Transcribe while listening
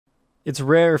It's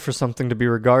rare for something to be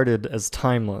regarded as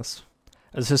timeless.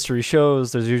 As history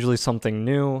shows, there's usually something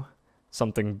new,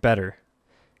 something better.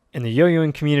 In the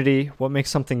yo-yoing community, what makes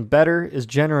something better is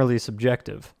generally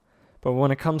subjective. But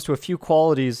when it comes to a few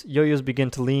qualities, yo-yos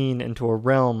begin to lean into a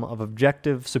realm of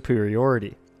objective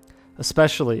superiority,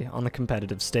 especially on the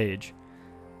competitive stage.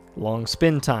 Long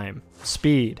spin time,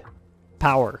 speed,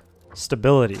 power,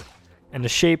 stability, and a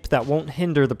shape that won't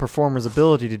hinder the performer's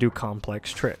ability to do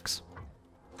complex tricks.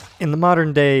 In the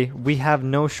modern day, we have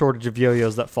no shortage of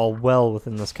yo-yos that fall well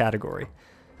within this category,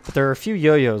 but there are a few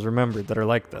yo-yos remembered that are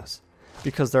like this,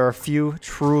 because there are few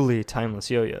truly timeless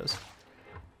yo-yos.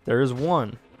 There is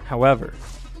one, however,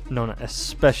 known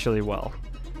especially well.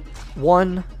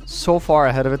 One so far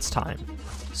ahead of its time,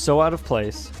 so out of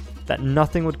place, that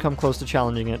nothing would come close to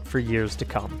challenging it for years to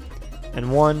come.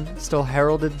 And one still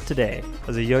heralded today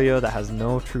as a yo-yo that has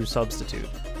no true substitute,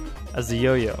 as the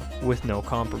yo-yo with no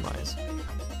compromise.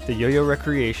 The yo-yo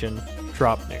recreation,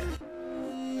 Draupnir.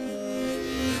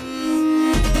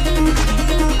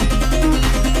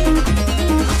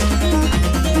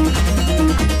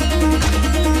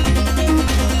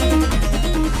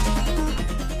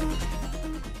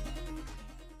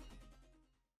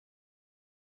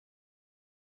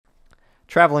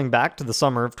 Traveling back to the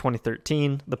summer of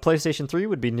 2013, the PlayStation 3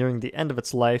 would be nearing the end of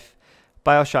its life.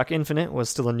 BioShock Infinite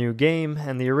was still a new game,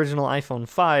 and the original iPhone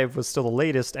 5 was still the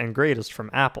latest and greatest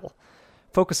from Apple.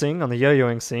 Focusing on the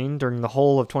yo-yoing scene during the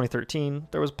whole of 2013,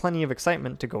 there was plenty of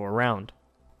excitement to go around.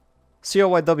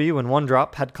 COYW and One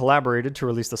Drop had collaborated to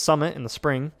release the Summit in the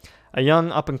spring. A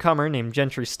young up-and-comer named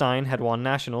Gentry Stein had won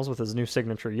nationals with his new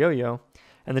signature yo-yo,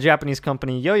 and the Japanese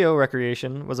company Yo-Yo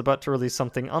Recreation was about to release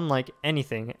something unlike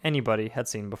anything anybody had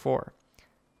seen before.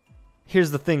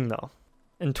 Here's the thing though.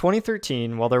 In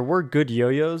 2013, while there were good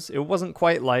yo-yos, it wasn't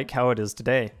quite like how it is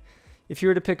today. If you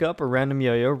were to pick up a random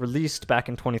yo-yo released back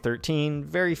in 2013,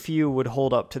 very few would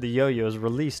hold up to the yo-yos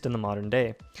released in the modern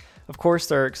day. Of course,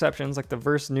 there are exceptions like the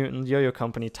Verse Newton yo-yo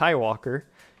company Tywalker,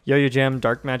 Yo-Yo Jam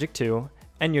Dark Magic 2,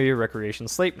 and Yo-Yo Recreation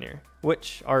Sleipnir,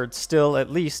 which are still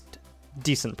at least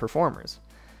decent performers.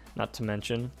 Not to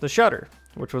mention the Shudder,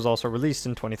 which was also released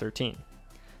in 2013.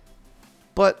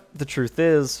 But the truth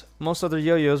is, most other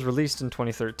yo-yos released in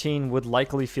 2013 would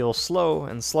likely feel slow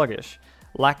and sluggish,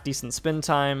 lack decent spin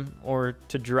time, or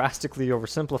to drastically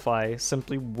oversimplify,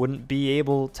 simply wouldn't be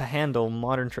able to handle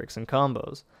modern tricks and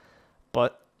combos.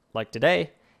 But, like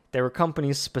today, they were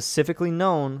companies specifically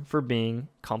known for being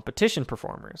competition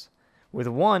performers, with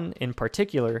one in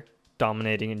particular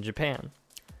dominating in Japan.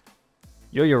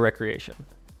 Yo-Yo Recreation.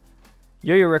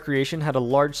 Yo-Yo Recreation had a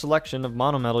large selection of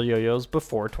monometal yo-yos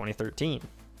before 2013.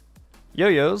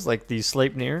 Yo-yos like the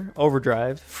Sleipnir,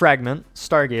 Overdrive, Fragment,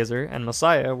 Stargazer, and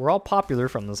Messiah were all popular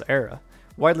from this era,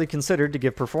 widely considered to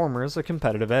give performers a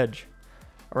competitive edge.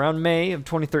 Around May of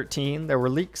 2013, there were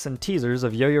leaks and teasers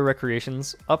of Yo-Yo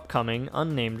Recreation's upcoming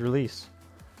unnamed release.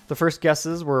 The first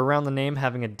guesses were around the name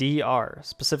having a DR,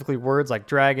 specifically words like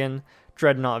Dragon,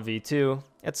 Dreadnought V2,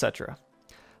 etc.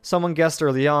 Someone guessed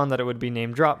early on that it would be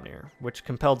named Draupnir, which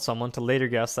compelled someone to later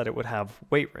guess that it would have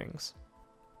weight rings.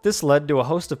 This led to a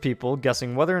host of people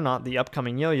guessing whether or not the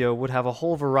upcoming yo-yo would have a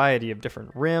whole variety of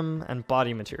different rim and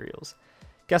body materials.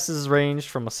 Guesses ranged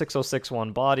from a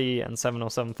 6061 body and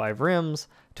 7075 rims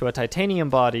to a titanium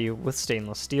body with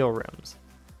stainless steel rims.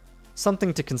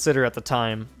 Something to consider at the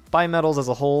time, bimetals as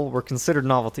a whole were considered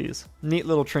novelties, neat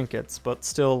little trinkets, but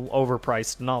still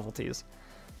overpriced novelties.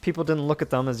 People didn't look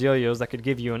at them as yo-yos that could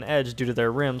give you an edge due to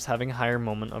their rims having a higher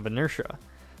moment of inertia.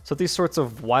 So these sorts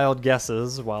of wild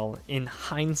guesses, while in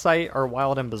hindsight are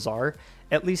wild and bizarre,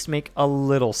 at least make a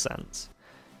little sense.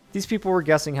 These people were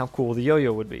guessing how cool the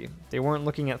yo-yo would be. They weren't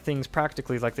looking at things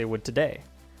practically like they would today.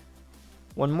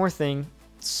 One more thing,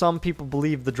 some people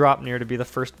believe the Draupnir to be the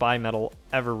first bimetal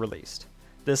ever released.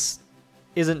 This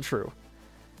isn't true.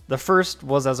 The first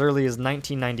was as early as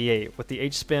 1998 with the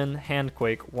H-Spin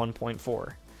Handquake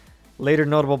 1.4. Later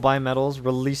notable bimetals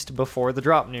released before the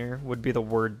Draupnir would be the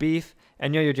Word Beef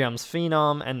and Yo-Yo Jam's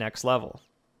Phenom and Next Level.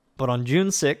 But on June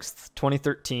 6th,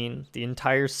 2013, the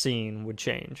entire scene would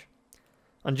change.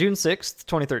 On June 6th,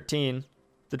 2013,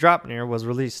 the Draupnir was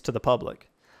released to the public,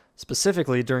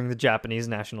 specifically during the Japanese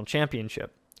National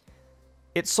Championship.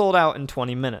 It sold out in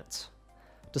 20 minutes.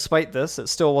 Despite this, it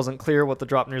still wasn't clear what the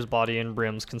Draupnir's body and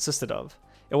rims consisted of.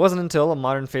 It wasn't until a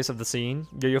modern face of the scene,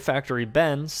 Yo-Yo Factory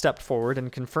Ben, stepped forward and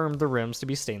confirmed the rims to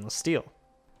be stainless steel.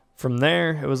 From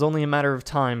there, it was only a matter of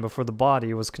time before the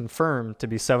body was confirmed to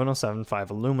be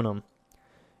 7075 aluminum.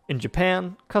 In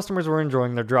Japan, customers were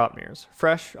enjoying their Draupnirs,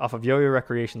 fresh off of Yo-Yo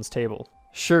Recreation's table.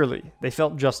 Surely, they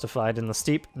felt justified in the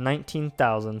steep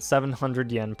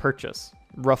 19,700 yen purchase.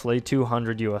 roughly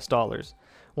 $200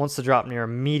 once the Draupnir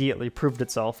immediately proved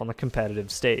itself on the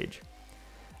competitive stage.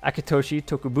 Akitoshi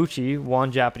Tokubuchi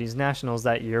won Japanese nationals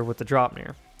that year with the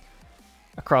Draupnir.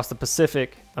 Across the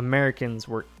Pacific, Americans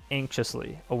were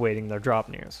anxiously awaiting their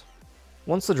Draupnirs.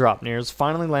 Once the Draupnirs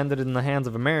finally landed in the hands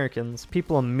of Americans,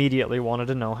 people immediately wanted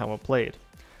to know how it played.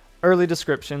 Early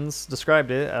descriptions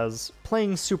described it as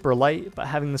playing super light but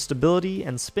having the stability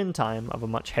and spin time of a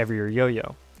much heavier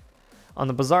yo-yo. On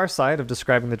the bizarre side of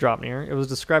describing the Draupnir, it was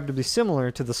described to be similar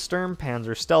to the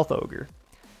Sturmpanzer Stealth Ogre.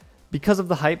 Because of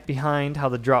the hype behind how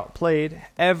the Draup played,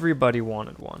 everybody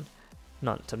wanted one.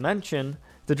 Not to mention,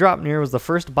 the Draupnir was the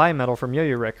first bimetal from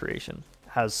yo-yo recreation.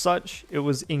 As such, it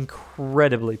was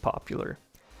incredibly popular.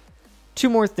 Two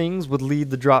more things would lead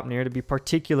the Draupnir to be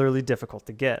particularly difficult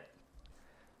to get.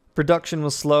 Production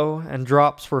was slow, and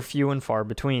drops were few and far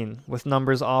between, with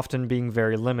numbers often being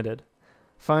very limited.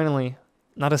 Finally,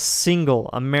 not a single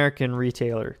American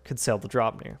retailer could sell the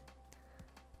Draupnir.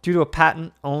 Due to a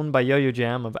patent owned by Yo-Yo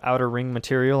Jam of outer ring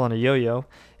material on a yo-yo,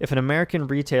 if an American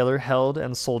retailer held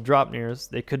and sold Draupnirs,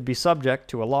 they could be subject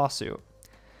to a lawsuit.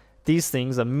 These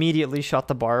things immediately shot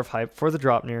the bar of hype for the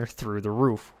Draupnir through the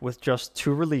roof, with just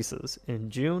 2 releases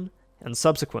in June and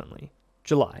subsequently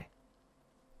July.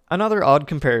 Another odd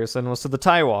comparison was to the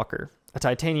Tie Walker, a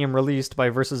titanium released by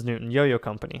Versus Newton Yo-Yo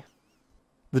Company.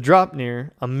 The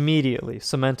Draupnir immediately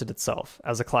cemented itself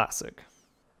as a classic.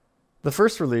 The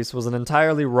first release was an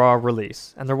entirely raw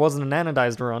release, and there wasn't an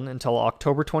anodized run until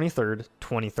October 23,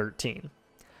 2013.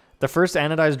 The first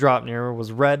anodized Draupnir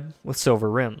was red with silver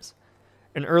rims.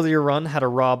 An earlier run had a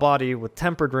raw body with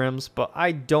tempered rims, but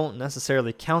I don't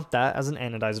necessarily count that as an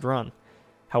anodized run.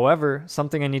 However,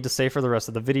 something I need to say for the rest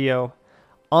of the video: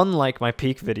 unlike my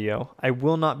peak video, I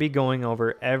will not be going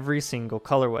over every single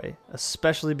colorway,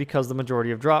 especially because the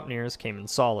majority of Draupnirs came in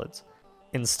solids.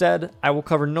 Instead, I will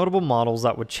cover notable models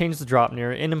that would change the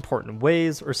Draupnir in important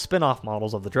ways or spin-off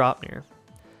models of the Draupnir.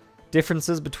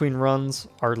 Differences between runs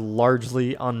are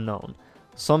largely unknown.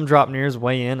 Some Draupnirs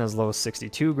weigh in as low as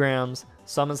 62 grams,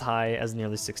 some as high as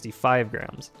nearly 65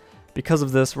 grams. Because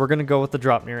of this, we're going to go with the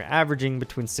Draupnir averaging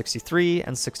between 63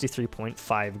 and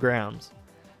 63.5 grams.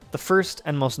 The first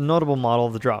and most notable model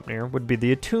of the Draupnir would be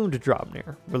the Attuned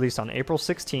Draupnir, released on April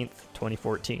 16,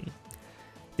 2014.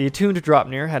 The Attuned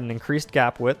Draupnir had an increased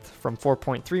gap width from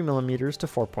 4.3mm to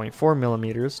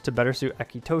 4.4mm to better suit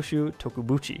Akitoshi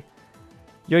Tokubuchi.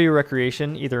 Yo-Yo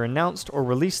Recreation either announced or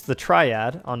released the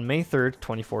Triad on May 3,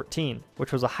 2014,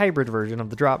 which was a hybrid version of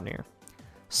the Draupnir.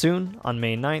 Soon, on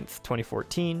May 9,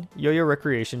 2014, Yo-Yo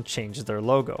Recreation changed their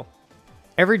logo.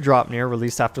 Every Draupnir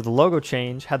released after the logo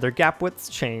change had their gap widths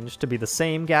changed to be the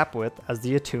same gap width as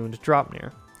the Attuned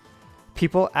Draupnir.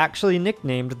 People actually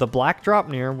nicknamed the black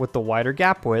Draupnir with the wider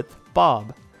gap width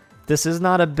Bob. This is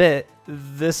not a bit,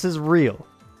 this is real.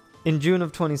 In June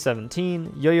of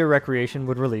 2017, Yo-Yo Recreation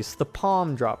would release the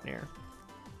Palm Draupnir.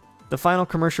 The final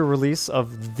commercial release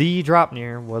of the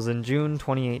Draupnir was in June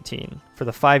 2018, for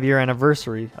the 5-year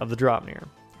anniversary of the Draupnir.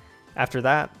 After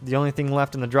that, the only thing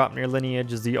left in the Draupnir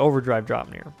lineage is the Overdrive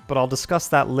Draupnir, but I'll discuss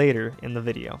that later in the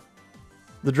video.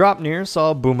 The Draupnir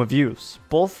saw a boom of use,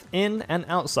 both in and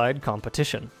outside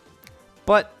competition.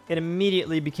 But it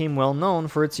immediately became well known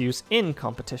for its use in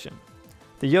competition.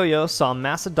 The yo-yo saw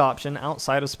mass adoption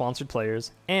outside of sponsored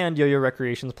players, and Yo-Yo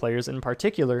Recreation's players in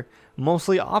particular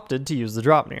mostly opted to use the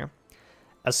Draupnir.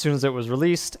 As soon as it was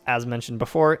released, as mentioned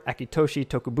before, Akitoshi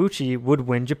Tokubuchi would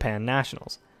win Japan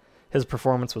Nationals. His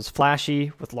performance was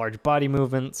flashy, with large body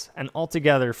movements, and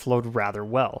altogether flowed rather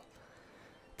well.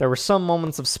 There were some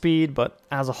moments of speed, but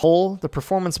as a whole, the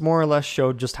performance more or less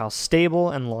showed just how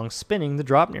stable and long spinning the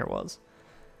Draupnir was.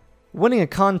 Winning a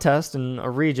contest in a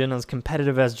region as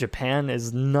competitive as Japan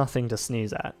is nothing to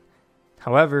sneeze at.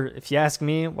 However, if you ask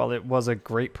me, while it was a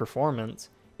great performance,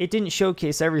 it didn't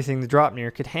showcase everything the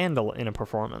Draupnir could handle in a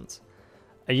performance.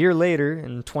 A year later,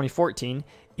 in 2014,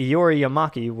 Iori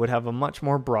Yamaki would have a much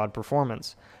more broad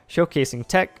performance, showcasing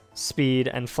tech, speed,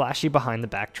 and flashy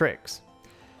behind-the-back tricks.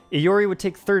 Iori would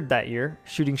take third that year,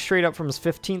 shooting straight up from his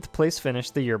 15th place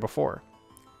finish the year before.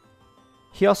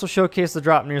 He also showcased the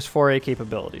Draupnir's 4A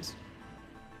capabilities.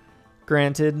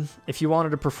 Granted, if you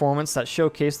wanted a performance that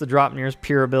showcased the Draupnir's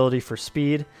pure ability for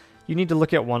speed, you need to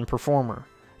look at one performer,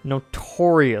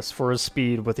 notorious for his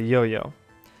speed with a yo-yo.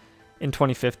 In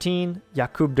 2015,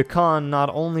 Jakub Dekan not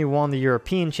only won the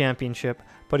European Championship,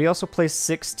 but he also placed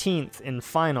 16th in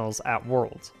finals at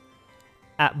Worlds.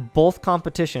 At both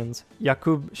competitions,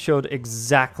 Jakub showed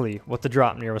exactly what the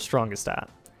Draupnir was strongest at.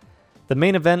 The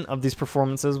main event of these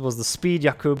performances was the speed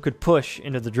Jakub could push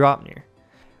into the Draupnir,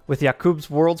 with Jakub's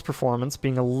Worlds performance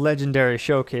being a legendary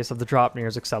showcase of the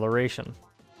Draupnir's acceleration.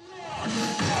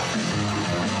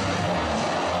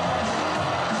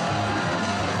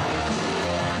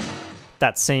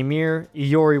 That same year,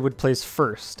 Iori would place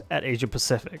first at Asia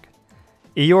Pacific.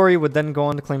 Iori would then go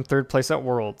on to claim third place at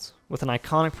Worlds, with an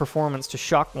iconic performance to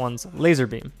shock one's Laser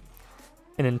Beam.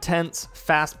 An intense,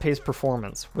 fast-paced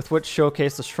performance with which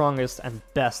showcased the strongest and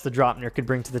best the Draupnir could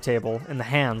bring to the table in the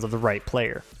hands of the right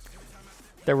player.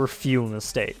 There were few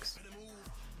mistakes.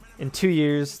 In 2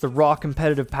 years, the raw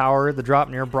competitive power the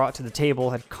Draupnir brought to the table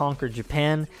had conquered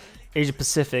Japan, Asia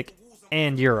Pacific,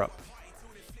 and Europe.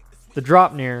 The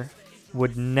Draupnir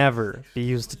would never be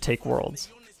used to take Worlds.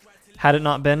 Had it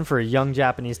not been for a young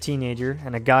Japanese teenager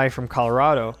and a guy from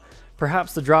Colorado,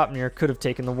 perhaps the Draupnir could have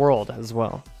taken the world as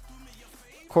well.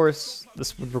 Of course,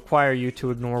 this would require you to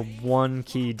ignore one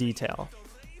key detail.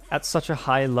 At such a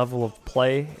high level of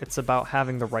play, it's about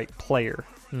having the right player,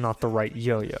 not the right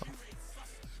yo-yo.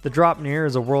 The Draupnir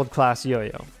is a world-class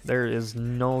yo-yo, there is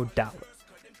no doubt.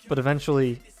 But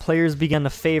eventually, players began to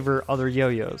favor other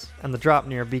yo-yos, and the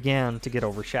Draupnir began to get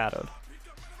overshadowed.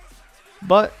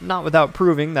 But not without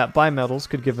proving that bimetals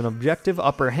could give an objective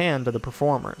upper hand to the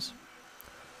performers.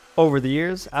 Over the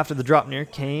years, after the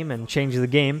Draupnir came and changed the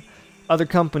game, other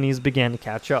companies began to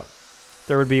catch up.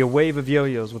 There would be a wave of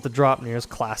yo-yos with the Draupnir's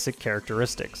classic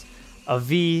characteristics. A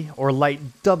V or light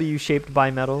W-shaped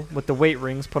bimetal with the weight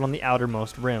rings put on the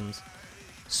outermost rims.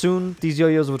 Soon, these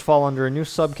yo-yos would fall under a new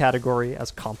subcategory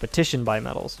as competition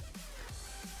bimetals.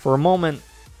 For a moment,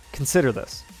 consider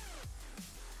this.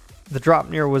 The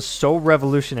Draupnir was so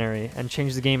revolutionary and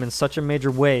changed the game in such a major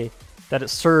way that it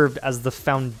served as the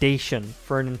foundation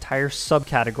for an entire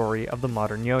subcategory of the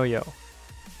modern yo-yo.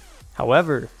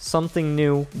 However, something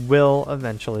new will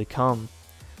eventually come.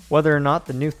 Whether or not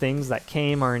the new things that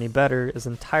came are any better is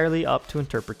entirely up to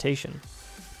interpretation.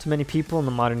 To many people in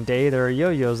the modern day, there are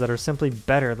yo-yos that are simply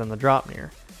better than the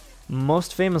Draupnir,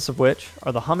 most famous of which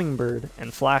are the Hummingbird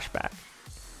and Flashback.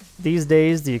 These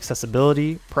days, the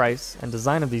accessibility, price, and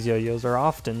design of these yo-yos are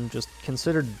often just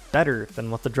considered better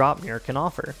than what the Draupnir can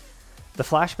offer. The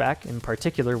Flashback, in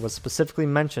particular, was specifically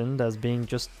mentioned as being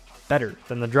just better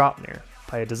than the Draupnir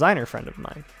by a designer friend of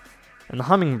mine, and the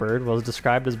Hummingbird was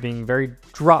described as being very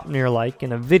Draupnir-like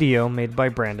in a video made by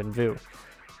Brandon Vu.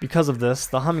 Because of this,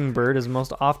 the Hummingbird is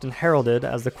most often heralded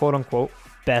as the quote-unquote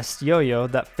best yo-yo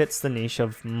that fits the niche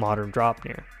of modern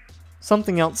Draupnir.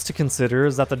 Something else to consider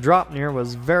is that the Draupnir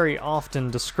was very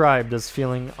often described as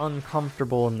feeling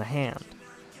uncomfortable in the hand.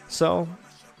 So,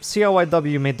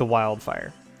 CLYW made the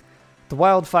Wildfire. The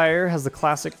Wildfire has the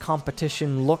classic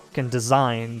competition look and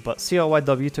design, but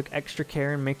CLYW took extra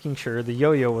care in making sure the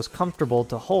yo-yo was comfortable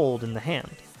to hold in the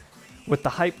hand. With the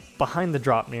hype behind the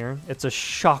Draupnir, it's a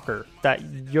shocker that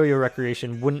Yo-Yo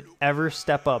Recreation wouldn't ever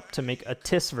step up to make a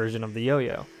TIS version of the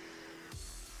yo-yo.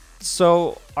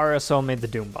 So, RSO made the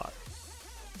Doombot.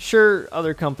 Sure,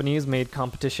 other companies made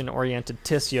competition-oriented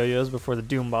TIS yo-yos before the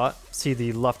Doombot, see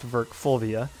the Luftwerk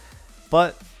Fulvia,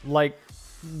 but, like,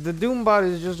 the Doombot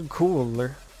is just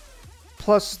cooler.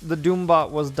 Plus, the Doombot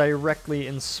was directly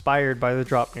inspired by the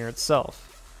Draupnir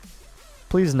itself.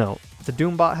 Please note, the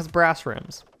Doombot has brass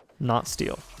rims, not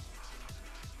steel.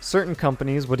 Certain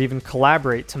companies would even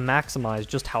collaborate to maximize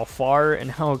just how far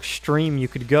and how extreme you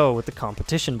could go with the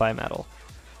competition bimetal.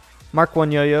 Mark I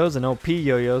yo-yos and OP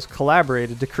yo-yos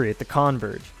collaborated to create the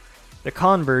Converge. The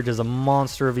Converge is a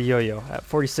monster of a yo-yo at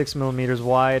 46mm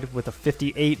wide with a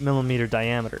 58mm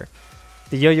diameter.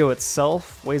 The yo-yo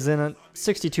itself weighs in at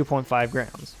 62.5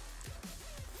 grams,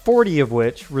 40 of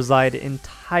which reside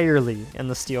entirely in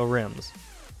the steel rims.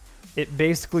 It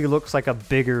basically looks like a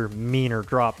bigger, meaner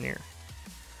Draupnir.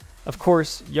 Of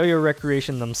course, Yo-Yo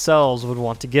Recreation themselves would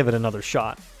want to give it another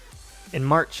shot. In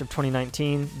March of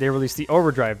 2019, they released the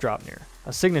Overdrive Draupnir,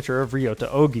 a signature of Ryota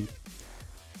Ogi.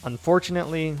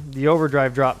 Unfortunately, the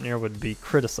Overdrive Draupnir would be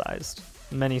criticized.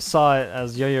 Many saw it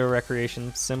as Yo-Yo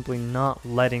Recreation simply not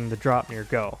letting the Draupnir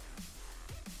go.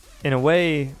 In a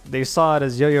way, they saw it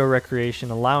as Yo-Yo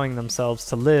Recreation allowing themselves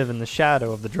to live in the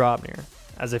shadow of the Draupnir,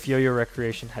 as if Yo-Yo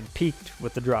Recreation had peaked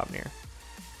with the Draupnir.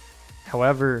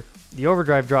 However, the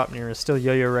Overdrive Draupnir is still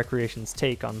Yo-Yo Recreation's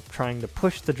take on trying to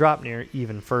push the Draupnir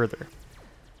even further.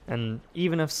 And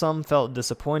even if some felt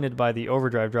disappointed by the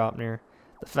Overdrive Draupnir,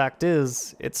 the fact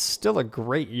is, it's still a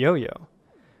great yo-yo.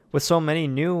 With so many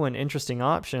new and interesting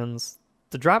options,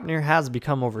 the Draupnir has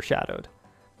become overshadowed.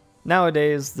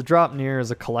 Nowadays, the Draupnir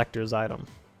is a collector's item.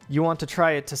 You want to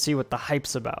try it to see what the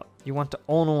hype's about. You want to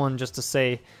own one just to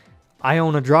say, I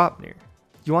own a Draupnir.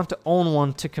 You want to own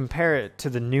one to compare it to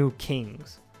the new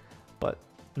kings. But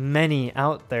many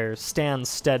out there stand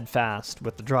steadfast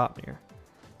with the Draupnir.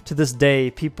 To this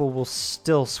day, people will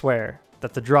still swear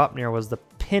that the Draupnir was the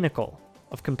pinnacle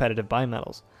of competitive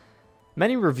bimetals.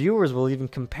 Many reviewers will even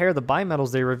compare the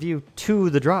bimetals they review to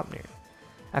the Draupnir,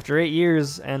 after 8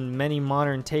 years and many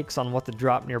modern takes on what the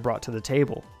Draupnir brought to the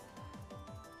table.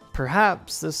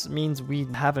 Perhaps this means we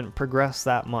haven't progressed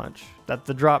that much, that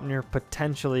the Draupnir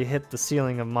potentially hit the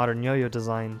ceiling of modern yo-yo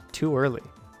design too early.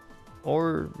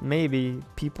 Or maybe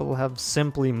people have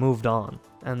simply moved on,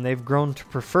 and they've grown to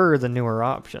prefer the newer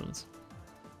options.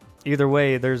 Either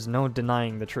way, there's no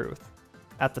denying the truth.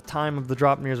 At the time of the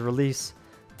Draupnir's release,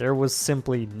 there was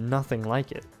simply nothing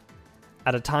like it.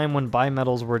 At a time when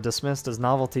bimetals were dismissed as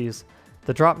novelties,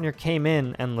 the Draupnir came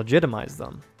in and legitimized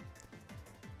them.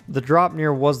 The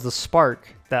Draupnir was the spark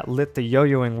that lit the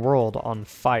yo-yoing world on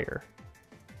fire.